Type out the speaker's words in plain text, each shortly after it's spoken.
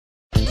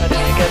How did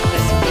you get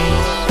this beat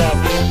that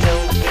we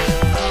don't do?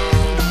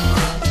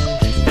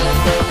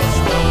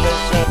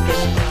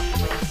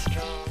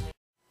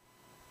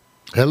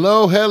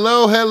 Hello,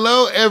 hello,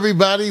 hello,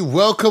 everybody.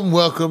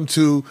 Welcome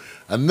to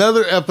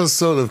another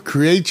episode of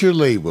Create Your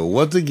Label.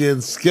 Once again,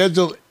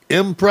 scheduled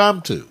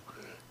impromptu,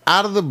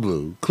 out of the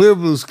blue, clear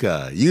blue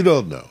sky. You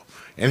don't know.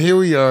 And here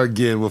we are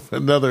again with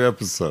another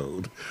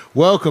episode.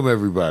 Welcome,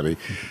 everybody.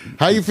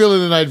 How you feeling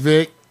tonight,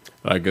 Vic?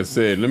 Like I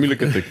said, let me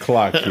look at the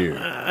clock here.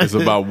 It's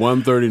about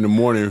 1:30 in the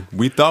morning.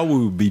 We thought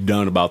we would be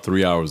done about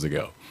 3 hours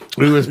ago.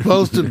 We were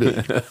supposed to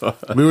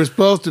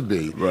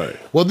be. Right.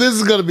 Well, this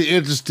is going to be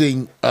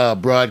interesting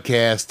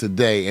broadcast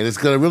today, and it's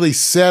going to really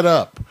set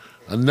up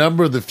a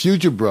number of the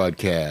future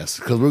broadcasts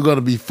because we're going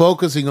to be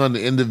focusing on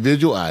the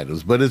individual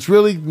items, but it's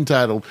really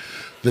entitled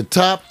The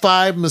Top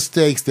 5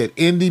 Mistakes That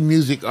Indie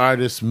Music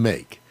Artists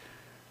Make.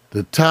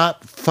 The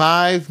top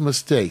 5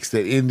 mistakes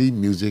that indie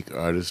music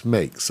artists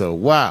make. So,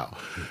 wow.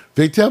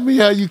 Vic, tell me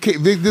how you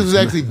came. Vic, this was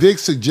actually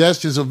Vic's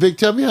suggestion. So, Vic,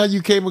 tell me how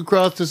you came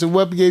across this and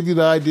what gave you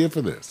the idea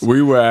for this.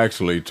 We were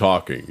actually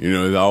talking. You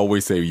know, I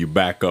always say you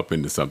back up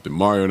into something.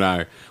 Mario and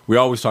I, we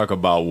always talk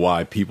about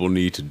why people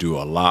need to do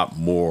a lot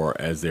more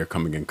as they're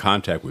coming in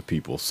contact with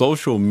people.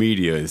 Social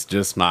media is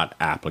just not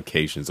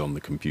applications on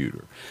the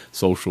computer.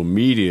 Social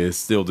media is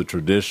still the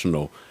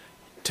traditional.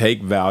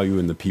 Take value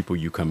in the people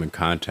you come in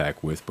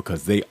contact with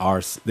because they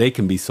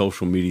can be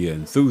social media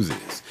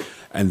enthusiasts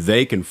and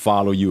they can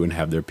follow you and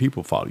have their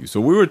people follow you.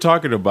 So we were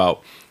talking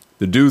about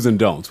the do's and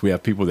don'ts. We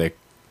have people that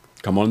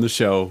come on the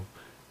show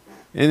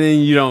and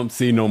then you don't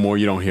see no more,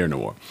 you don't hear no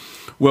more.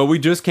 Well, we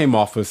just came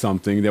off of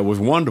something that was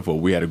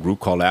wonderful. We had a group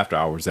called After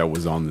Hours that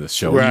was on the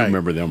show. Right. You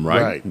remember them,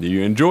 right? Right.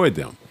 You enjoyed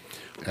them.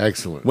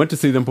 Excellent. Went to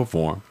see them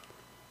perform.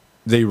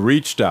 They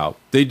reached out.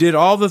 They did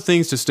all the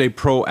things to stay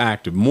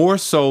proactive, more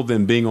so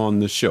than being on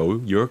the show,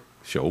 your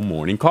show,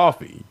 Morning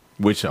Coffee,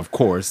 which, of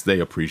course, they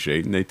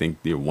appreciate, and they think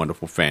they're a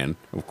wonderful fan,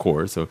 of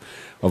course, of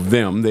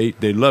them.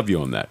 They love you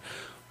on that.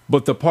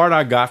 But the part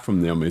I got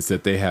from them is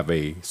that they have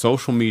a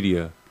social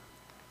media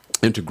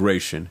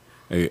integration,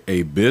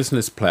 a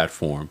business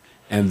platform,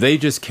 and they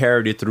just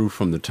carried it through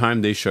from the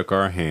time they shook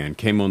our hand,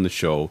 came on the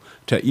show,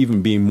 to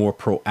even being more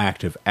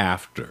proactive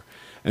after.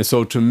 And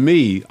so to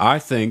me, I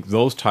think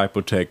those type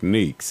of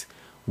techniques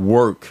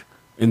work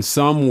in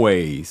some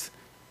ways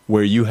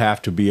where you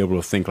have to be able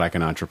to think like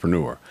an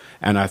entrepreneur.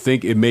 And I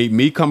think it made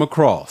me come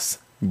across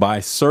by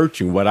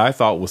searching what I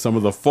thought was some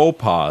of the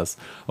faux pas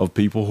of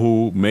people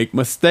who make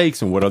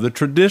mistakes and what are the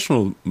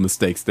traditional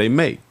mistakes they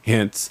make.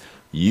 Hence,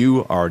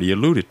 you already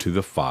alluded to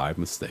the 5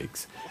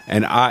 mistakes.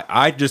 And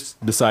I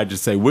just decided to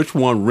say which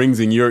one rings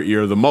in your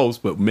ear the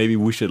most, but maybe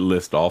we should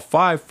list all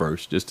 5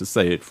 first just to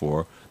say it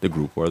for the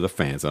group or the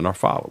fans and our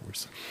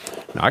followers.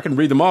 Now, I can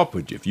read them off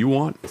with you if you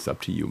want. It's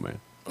up to you, man.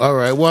 All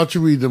right. Why don't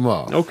you read them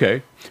all?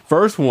 Okay.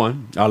 First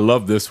one. I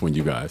love this one,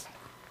 you guys.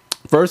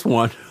 First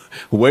one.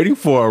 Waiting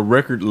for a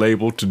record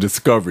label to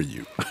discover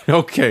you.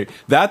 Okay.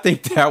 I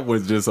think that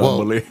was just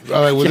unbelievable.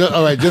 All right.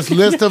 All right. Just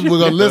list them. We're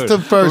going to list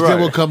them first, then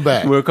we'll come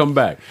back. We'll come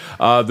back.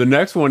 The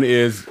next one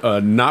is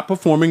not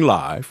performing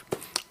live.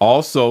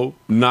 Also,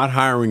 not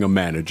hiring a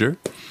manager.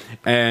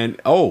 And,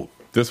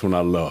 this one I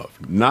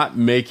love. Not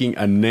making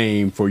a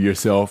name for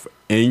yourself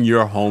in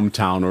your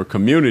hometown or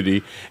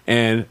community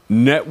and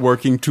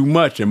networking too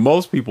much. And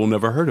most people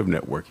never heard of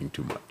networking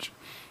too much.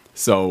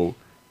 So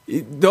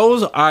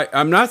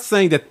I'm not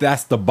saying that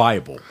that's the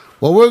Bible.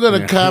 Well, we're going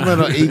to comment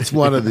on each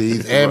one of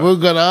these, and we're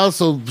going to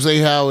also say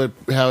how it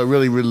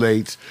really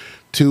relates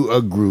to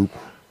a group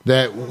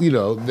that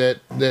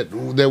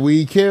that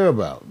we care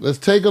about. Let's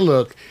take a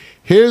look.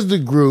 Here's the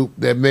group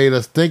that made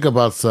us think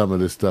about some of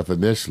this stuff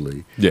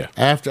initially. Yeah.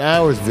 After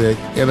Hours, Vic,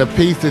 and a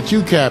piece that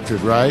you captured,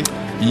 right?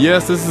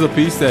 Yes, this is a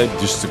piece that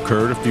just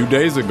occurred a few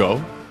days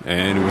ago,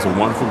 and it was a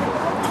wonderful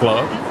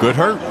club, Good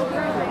Hurt,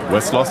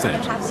 West Los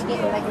Angeles.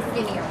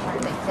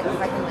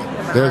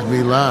 There's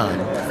Milan,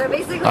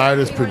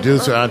 artist,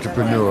 producer,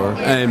 entrepreneur.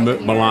 And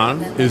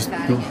Milan is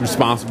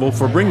responsible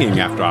for bringing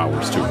After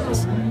Hours to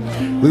us.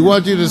 We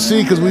want you to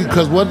see,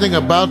 because one thing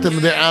about them,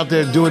 they're out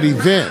there doing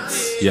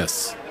events.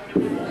 Yes.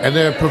 And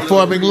they're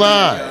performing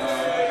live.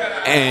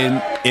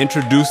 And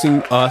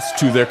introducing us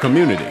to their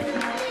community.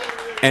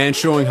 And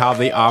showing how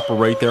they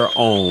operate their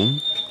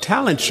own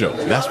talent show.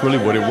 That's really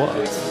what it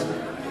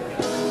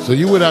was. So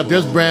you went out,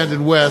 there's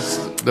Brandon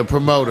West, the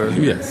promoter.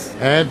 Yes.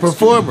 And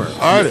performer,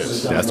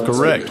 artist. That's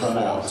correct.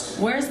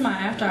 Where's my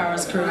After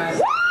Hours crew? I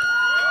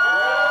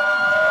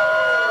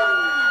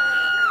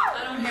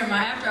don't hear my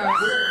After Hours.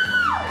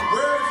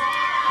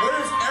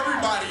 Where's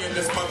everybody in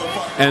this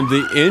motherfucker? And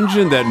the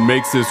engine that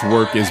makes this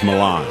work is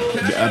Milan.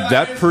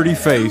 That pretty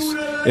face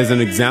is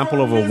an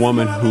example of a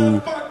woman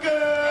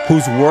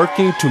who's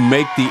working to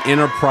make the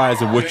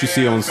enterprise of what you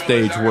see on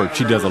stage work.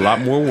 She does a lot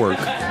more work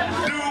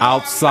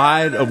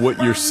outside of what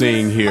you're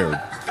seeing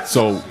here.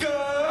 So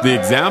the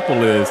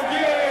example is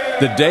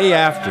the day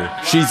after,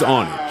 she's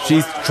on it.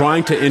 She's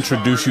trying to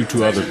introduce you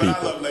to other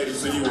people.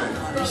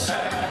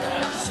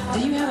 Do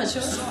you have a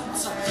choice?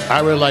 I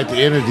really like the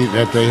energy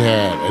that they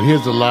had. And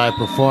here's a live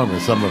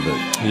performance, some of it.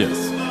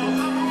 Yes.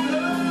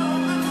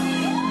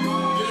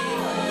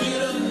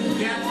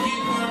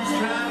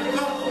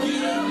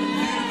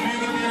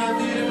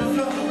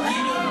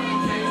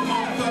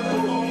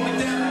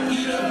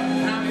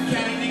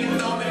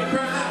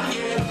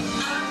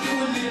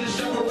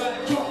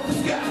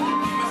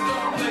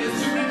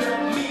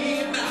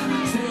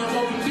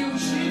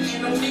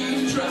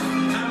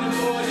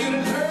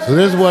 So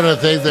this is one of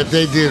the things that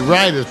they did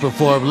right is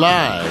perform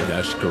live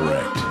That's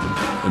correct.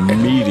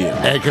 Immediately.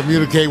 and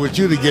communicate with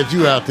you to get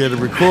you out there to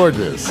record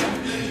this.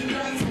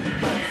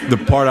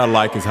 The part I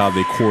like is how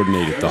they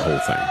coordinated the whole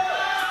thing.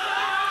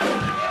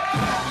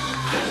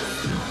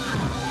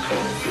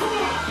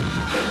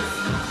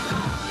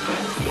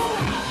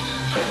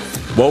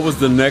 What was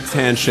the next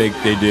handshake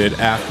they did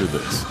after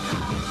this?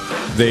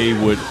 They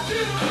would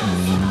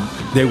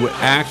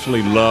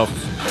actually love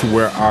to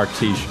wear our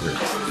T-shirts,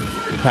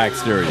 Pack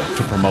Stereo,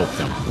 to promote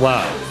them.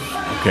 Wow.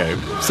 Okay,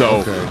 so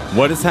Okay.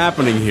 what is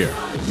happening here?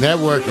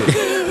 Networking.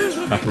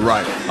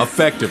 Right,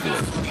 effectively.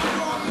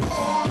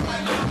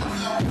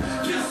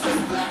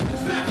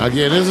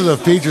 Again, this is a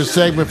feature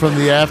segment from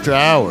the After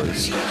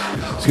Hours.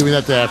 Excuse me,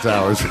 not the After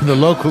Hours, from the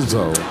local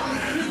zone.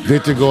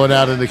 Victor going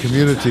out in the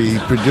community,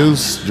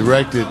 produced,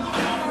 directed,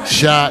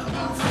 shot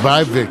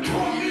by Victor.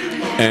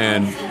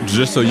 And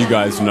just so you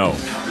guys know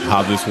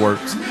how this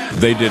works,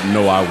 they didn't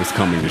know I was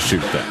coming to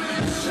shoot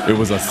that. It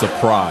was a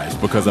surprise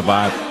because of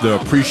the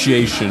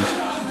appreciation.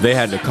 They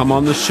had to come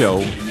on the show,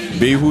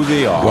 be who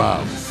they are,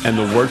 Wow. and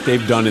the work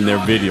they've done in their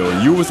video.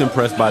 And you was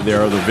impressed by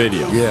their other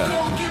video.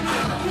 Yeah.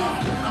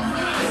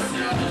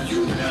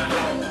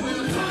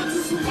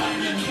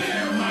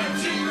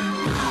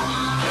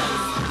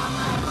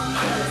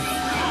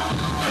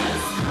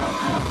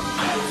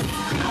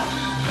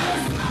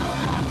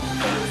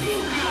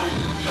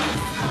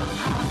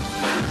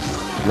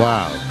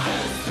 Wow.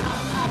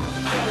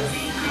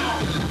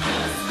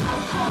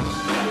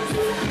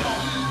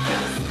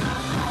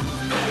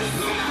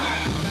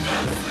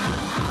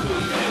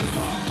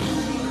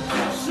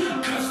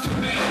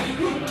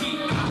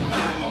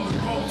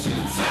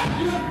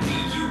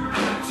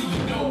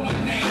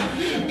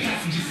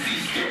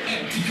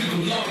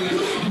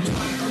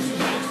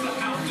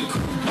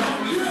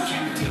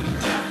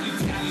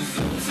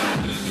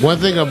 One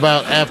thing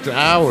about After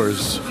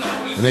Hours,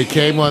 when they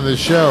came on the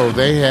show,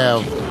 they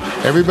have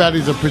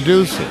everybody's a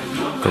producer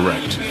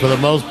Correct. for the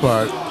most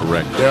part.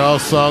 Correct. They're all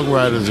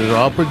songwriters, they're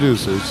all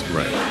producers,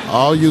 Right.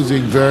 all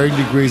using varying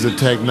degrees of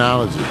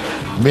technology.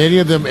 Many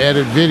of them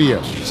edit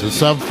videos in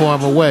some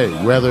form or way,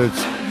 whether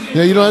it's,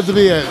 you don't have to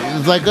be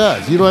it's like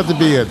us. You don't have to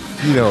be a,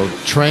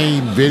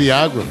 trained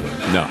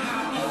videographer, No.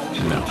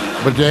 No.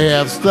 but they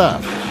have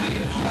stuff.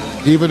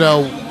 Even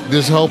though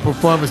this whole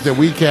performance that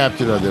we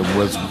captured of them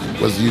was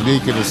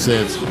unique in the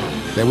sense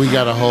that we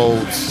got a whole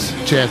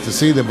chance to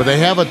see them, but they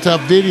have a tough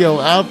video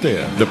out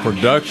there. The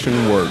production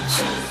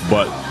works,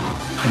 but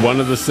one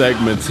of the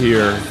segments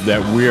here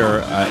that we're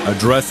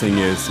addressing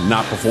is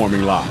not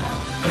performing live.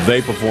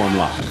 They perform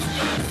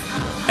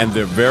live, and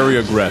they're very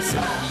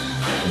aggressive.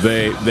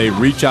 They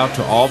reach out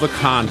to all the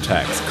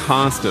contacts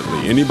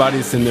constantly, anybody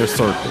that's in their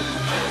circle.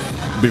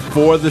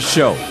 Before the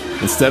show,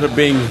 instead of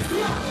being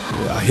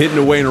hidden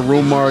away in a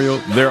room, Mario,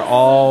 they're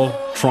all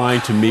trying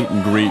to meet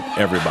and greet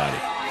everybody.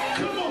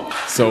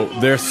 So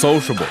they're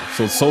sociable.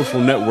 So social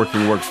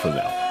networking works for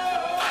them.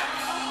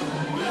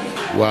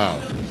 Wow.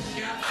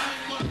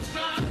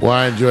 Well,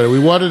 I enjoyed it. We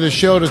wanted the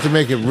show just to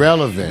make it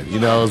relevant,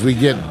 as we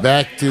get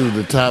back to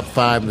the top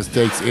 5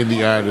 mistakes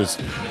indie artists,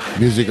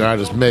 music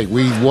artists make.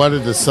 We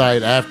wanted the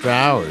site After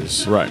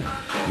Hours, Right.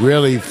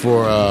 really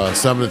for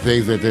some of the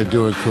things that they're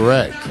doing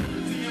correct.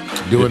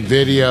 Doing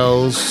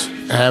videos,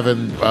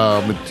 having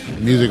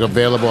music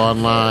available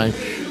online.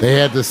 They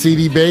had the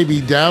CD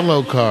Baby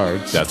download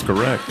cards That's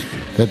correct.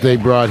 that they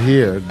brought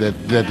here,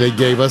 that they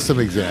gave us some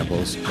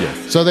examples.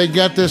 Yes. So they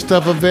got their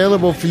stuff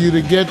available for you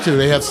to get to.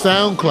 They have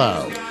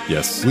SoundCloud.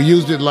 Yes. We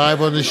used it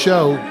live on the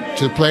show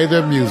to play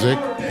their music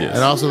Yes.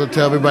 and also to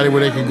tell everybody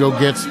where they can go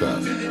get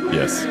stuff.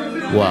 Yes.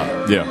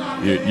 Wow.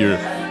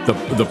 Yeah.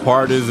 The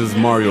part is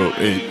Mario.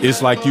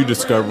 It's like you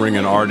discovering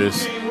an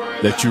artist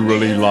that you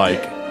really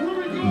like.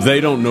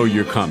 They don't know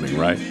you're coming,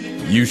 right?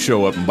 You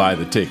show up and buy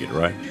the ticket,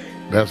 right?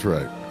 That's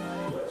right.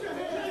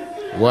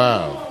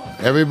 Wow.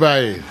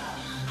 Everybody.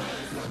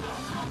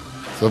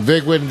 So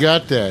Vic went and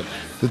got that.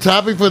 The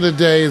topic for the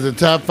day is the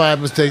top 5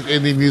 mistakes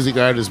indie music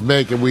artists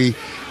make, and we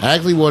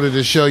actually wanted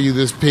to show you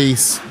this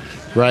piece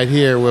right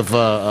here with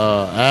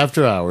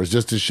After Hours,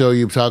 just to show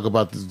you, talk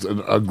about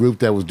a group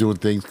that was doing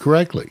things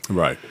correctly.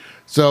 Right.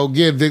 So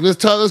again, Vic,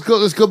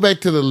 let's go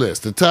back to the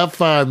list. The top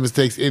 5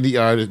 mistakes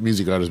indie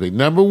music artists make.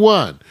 Number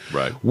 1,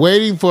 Right.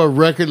 waiting for a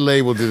record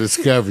label to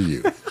discover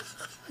you.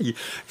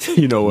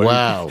 You know what?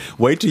 Wow.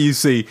 Wait till you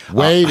see.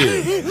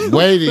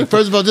 Waiting.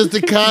 First of all, just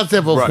the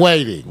concept of Right.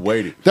 waiting.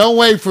 Waiting. Don't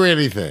wait for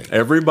anything.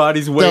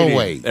 Everybody's waiting. Don't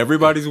wait.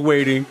 Everybody's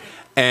waiting.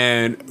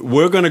 And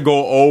we're going to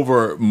go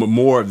over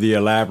more of the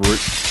elaborate.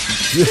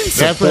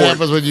 That's what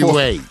happens when you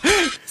wait.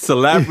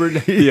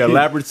 The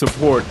elaborate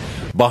support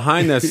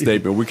behind that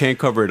statement. We can't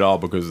cover it all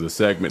because of the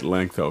segment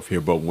length of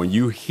here. But when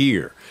you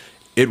hear,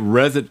 it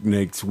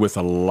resonates with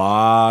a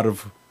lot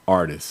of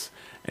artists.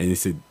 And they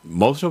said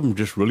most of them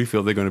just really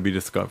feel they're going to be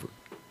discovered.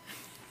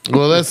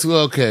 Well, that's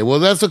okay.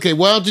 Why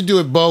don't you do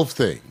it both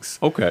things?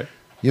 Okay.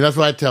 That's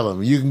what I tell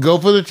them. You can go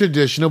for the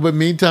traditional, but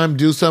meantime,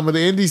 do some of the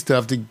indie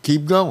stuff to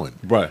keep going.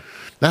 Right.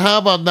 Now, how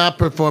about not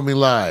performing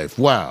live?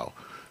 Wow.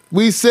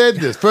 We said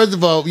this. First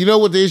of all, you know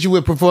what the issue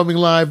with performing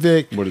live,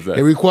 Vic? What is that?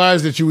 It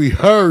requires that you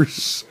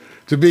rehearse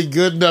to be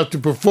good enough to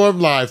perform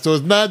live. So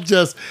it's not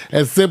just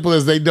as simple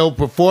as they don't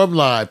perform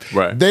live.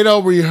 Right. They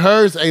don't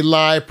rehearse a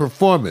live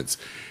performance.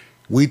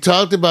 We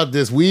talked about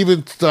this. We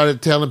even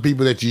started telling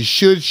people that you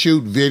should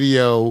shoot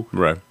video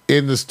Right.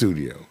 in the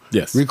studio.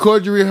 Yes.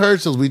 Record your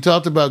rehearsals. We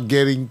talked about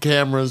getting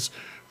cameras,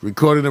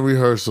 recording the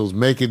rehearsals,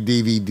 making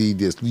DVD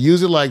discs.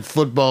 Use it like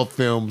football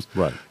films,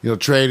 Right.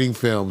 training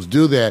films.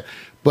 Do that.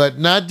 But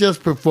not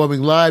just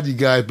performing live, you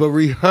guys, but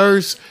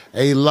rehearse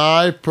a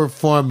live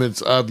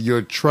performance of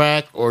your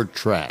track or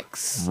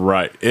tracks.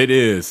 Right. It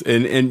is.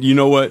 And you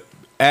know what?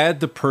 Add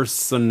the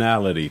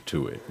personality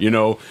to it.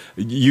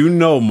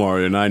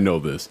 Mario, and I know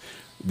this.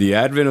 The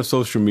advent of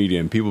social media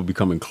and people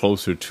becoming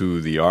closer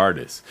to the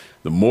artists,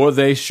 the more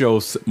they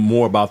show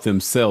more about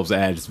themselves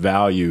adds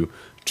value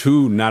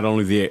to not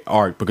only the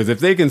art, because if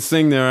they can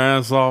sing their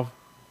ass off,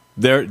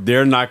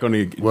 they're not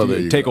going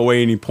to take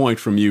away any points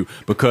from you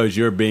because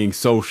you're being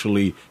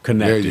socially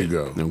connected.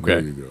 There you go. Okay.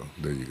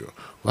 There you go.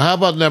 Well, how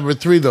about number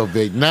 3 though,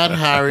 Vic? Not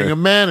hiring a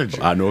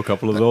manager. I know a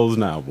couple of those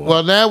now, boy.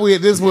 Well, now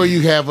this is where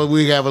we have a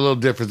little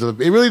difference.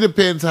 It really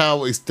depends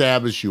how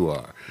established you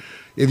are.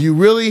 If you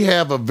really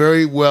have a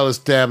very well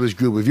established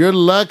group, if you're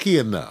lucky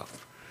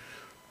enough,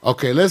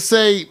 okay, let's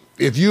say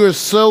if you are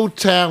so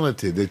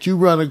talented that you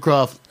run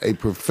across a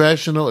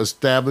professional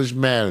established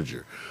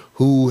manager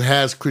who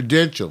has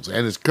credentials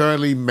and is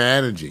currently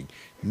managing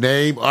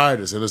name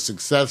artists in a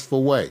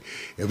successful way.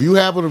 If you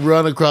happen to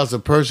run across a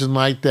person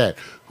like that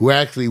who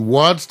actually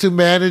wants to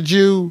manage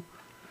you,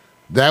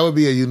 that would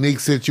be a unique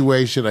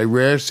situation,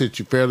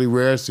 fairly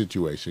rare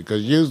situation,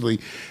 because usually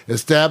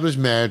established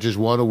managers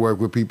want to work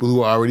with people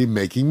who are already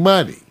making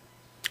money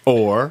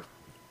or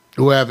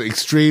who have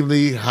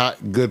extremely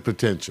good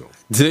potential.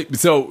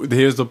 So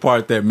here's the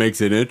part that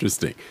makes it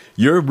interesting.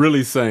 You're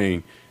really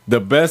saying the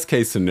best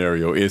case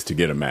scenario is to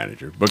get a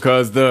manager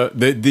because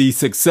the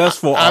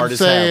successful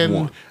artists have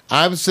one.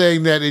 I'm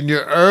saying that in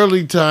your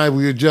early time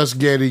when you're just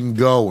getting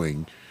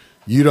going,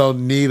 you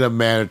don't need a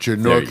manager,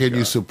 nor can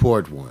you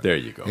support one. There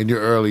you go. In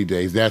your early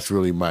days, that's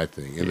really my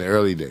thing, in the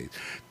early days.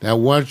 Now,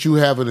 once you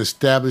have an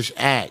established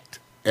act,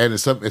 and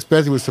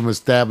especially with some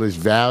established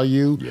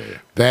value,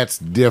 that's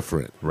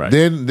different. Right.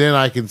 Then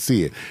I can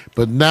see it.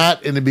 But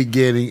not in the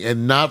beginning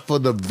and not for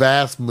the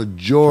vast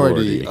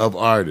majority of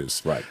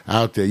artists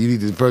out there. You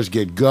need to first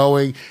get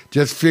going.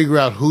 Just figure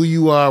out who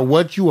you are,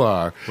 what you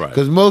are.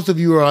 Because most of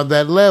you are on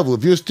that level.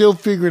 If you're still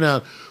figuring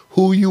out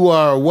who you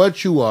are or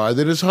what you are,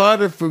 then it's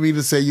harder for me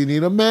to say you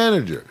need a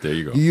manager. There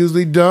you go. You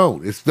usually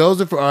don't.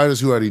 Those are for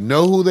artists who already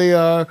know who they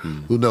are,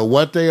 who know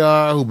what they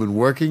are, who've been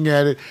working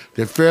at it.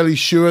 They're fairly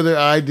sure of their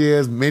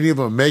ideas. Many of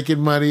them are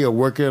making money or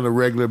working on a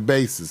regular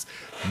basis.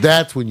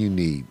 That's when you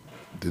need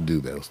to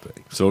do those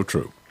things. So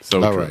true.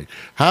 All right.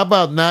 How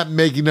about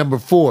number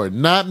 4,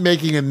 not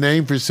making a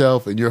name for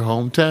yourself in your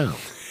hometown?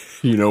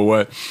 You know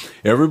what?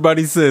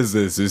 Everybody says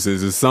this.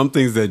 There's some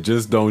things that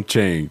just don't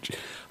change.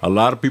 A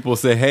lot of people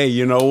say, hey,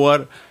 you know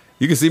what?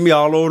 You can see me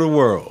all over the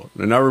world.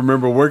 And I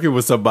remember working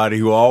with somebody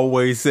who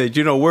always said,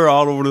 we're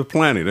all over the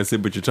planet. I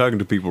said, but you're talking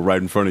to people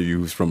right in front of you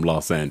who's from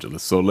Los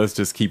Angeles. So let's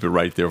just keep it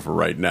right there for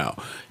right now.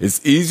 It's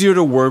easier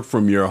to work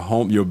from your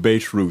home, your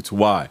base roots.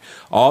 Why?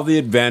 All the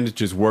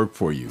advantages work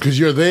for you. Because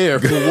you're there,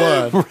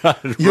 for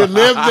one. You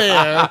live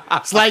there.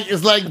 It's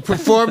like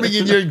performing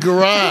in your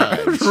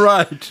garage.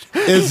 Right.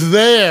 It's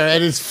there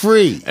and it's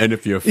free. And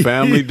if your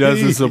family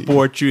doesn't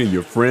support you and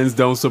your friends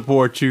don't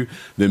support you,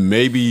 then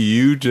maybe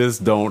you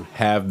just don't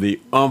have the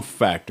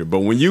factor. But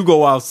when you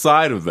go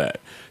outside of that,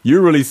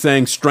 you're really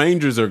saying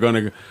strangers are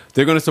going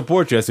to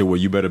support you. I said, well,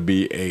 you better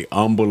be a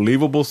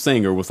unbelievable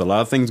singer with a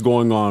lot of things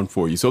going on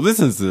for you. So this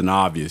is an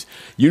obvious.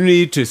 You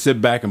need to sit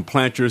back and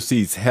plant your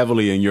seeds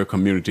heavily in your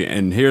community.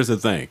 And here's the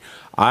thing.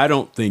 I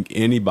don't think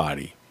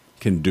anybody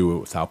can do it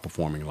without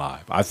performing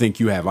live. I think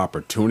you have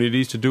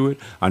opportunities to do it.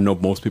 I know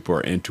most people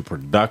are into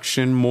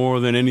production more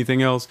than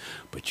anything else,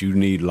 but you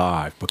need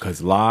live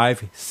because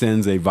live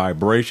sends a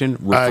vibration,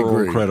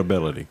 referral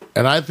credibility.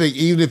 And I think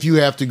even if you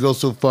have to go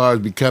so far as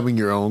becoming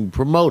your own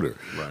promoter,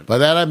 by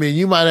that I mean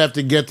you might have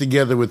to get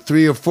together with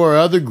 3 or 4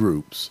 other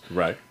groups.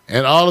 Right.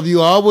 And all of you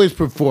always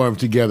perform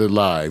together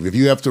live. If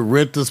you have to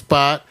rent a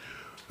spot,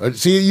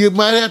 you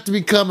might have to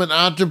become an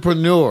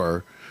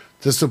entrepreneur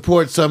to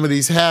support some of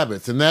these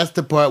habits. And that's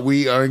the part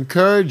we are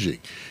encouraging.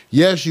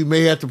 Yes, you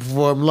may have to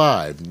perform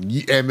live.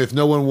 And if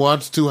no one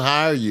wants to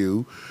hire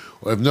you,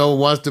 or if no one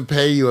wants to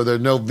pay you, or there are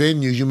no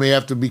venues, you may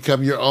have to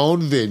become your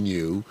own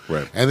venue.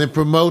 Right. And then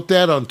promote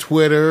that on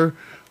Twitter,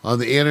 on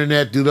the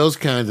internet, do those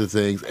kinds of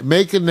things.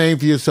 Make a name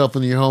for yourself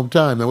in your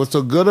hometown. Now, what's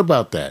so good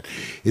about that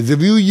is if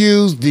you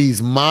use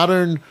these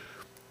modern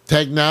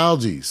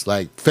technologies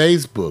like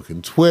Facebook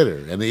and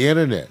Twitter and the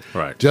internet,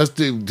 just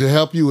to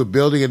help you with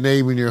building a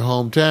name in your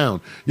hometown,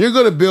 you're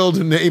going to build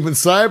a name in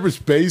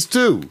cyberspace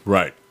too.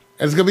 Right.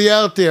 And it's going to be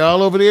out there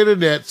all over the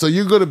internet, so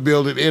you're going to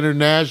build an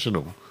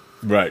international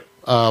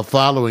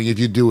following if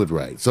you do it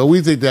right. So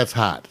we think that's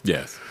hot.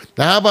 Yes.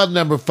 Now, how about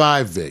number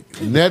 5, Vic?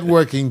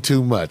 Networking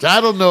too much.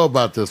 I don't know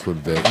about this one,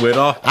 Vic.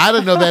 I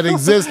didn't know that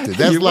existed.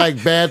 That's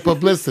like bad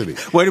publicity.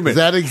 Wait a minute. Does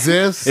that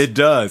exist? It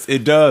does.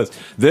 It does.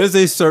 There's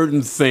a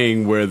certain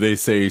thing where they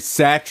say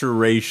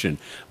saturation,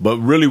 but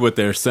really what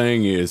they're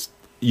saying is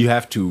you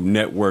have to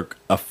network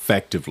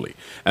effectively.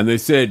 And they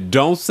said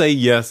don't say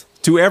yes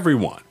to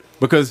everyone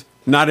because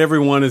not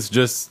everyone is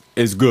just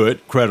as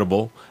good,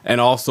 credible,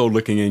 and also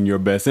looking in your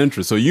best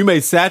interest. So you may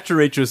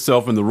saturate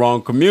yourself in the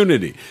wrong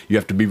community. You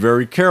have to be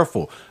very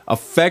careful.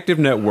 Effective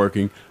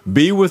networking,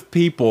 be with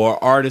people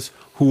or artists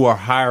who are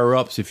higher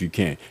ups if you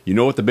can. You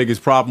know what the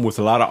biggest problem with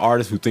a lot of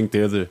artists who think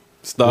they're the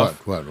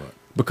stuff? What?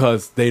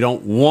 Because they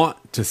don't want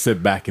to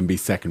sit back and be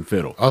second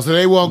fiddle. Oh, so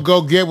they won't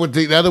go get with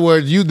in other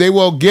words, they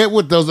won't get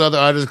with those other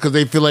artists because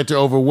they feel like they're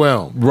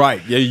overwhelmed.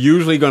 Right. You're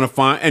usually going to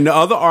find, and the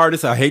other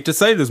artists, I hate to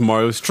say this,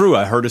 Mario, it's true.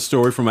 I heard a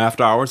story from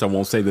After Hours. I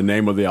won't say the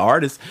name of the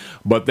artist,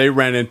 but they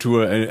ran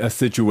into a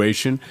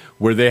situation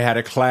where they had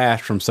a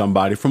clash from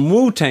somebody from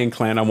Wu-Tang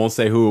Clan. I won't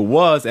say who it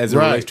was as it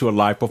relates to a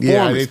live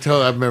performance. Yeah,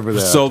 I remember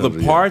that. So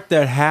the part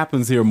that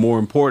happens here, more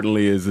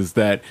importantly, is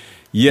that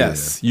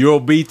yes, you'll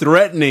be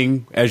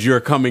threatening as you're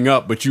coming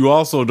up, but you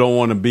also don't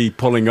want to be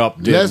pulling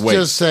up dead Let's weight.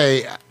 just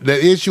say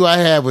the issue I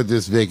have with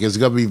this, Vic, is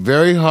going to be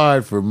very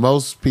hard for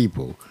most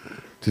people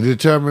to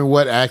determine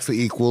what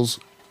actually equals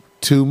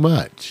too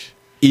much.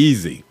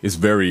 Easy. It's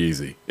very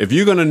easy. If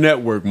you're going to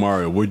network,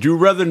 Mario, would you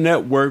rather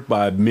network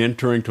by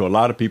mentoring to a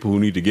lot of people who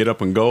need to get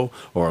up and go,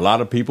 or a lot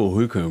of people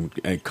who can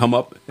come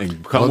up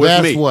and come with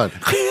that's me? What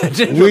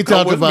we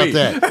talked about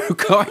that.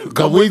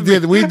 Because we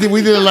did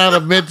a lot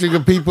of mentoring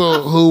of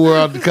people who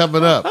were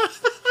coming up,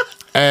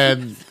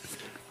 and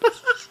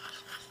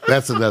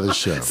that's another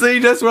show. See,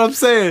 that's what I'm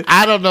saying.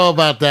 I don't know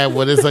about that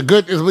one. It's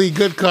really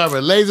good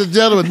karma, ladies and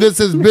gentlemen. This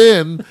has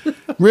been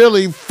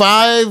really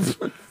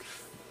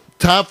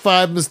top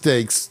 5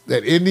 mistakes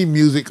that indie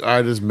music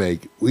artists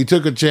make. We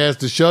took a chance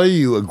to show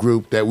you a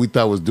group that we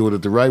thought was doing it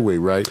the right way,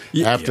 right?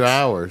 After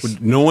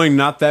Hours. Knowing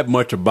not that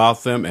much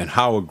about them and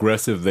how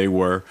aggressive they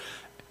were,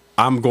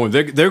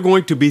 they're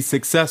going to be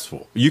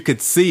successful. You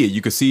could see it.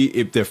 You could see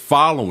if they're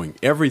following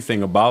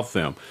everything about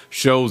them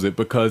shows it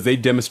because they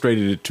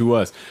demonstrated it to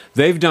us.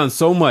 They've done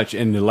so much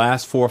in the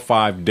last 4 or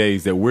 5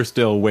 days that we're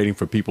still waiting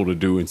for people to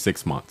do in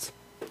 6 months.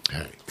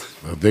 Hey,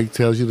 well, Vic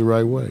tells you the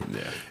right way.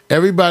 Yeah.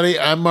 Everybody,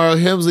 I'm Mario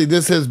Hemsley.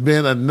 This has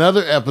been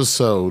another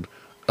episode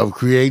of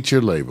Create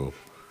Your Label.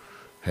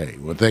 Hey,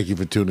 well, thank you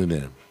for tuning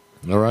in.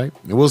 All right?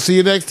 And we'll see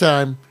you next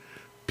time.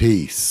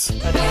 Peace.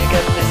 How did you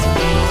get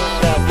this beat?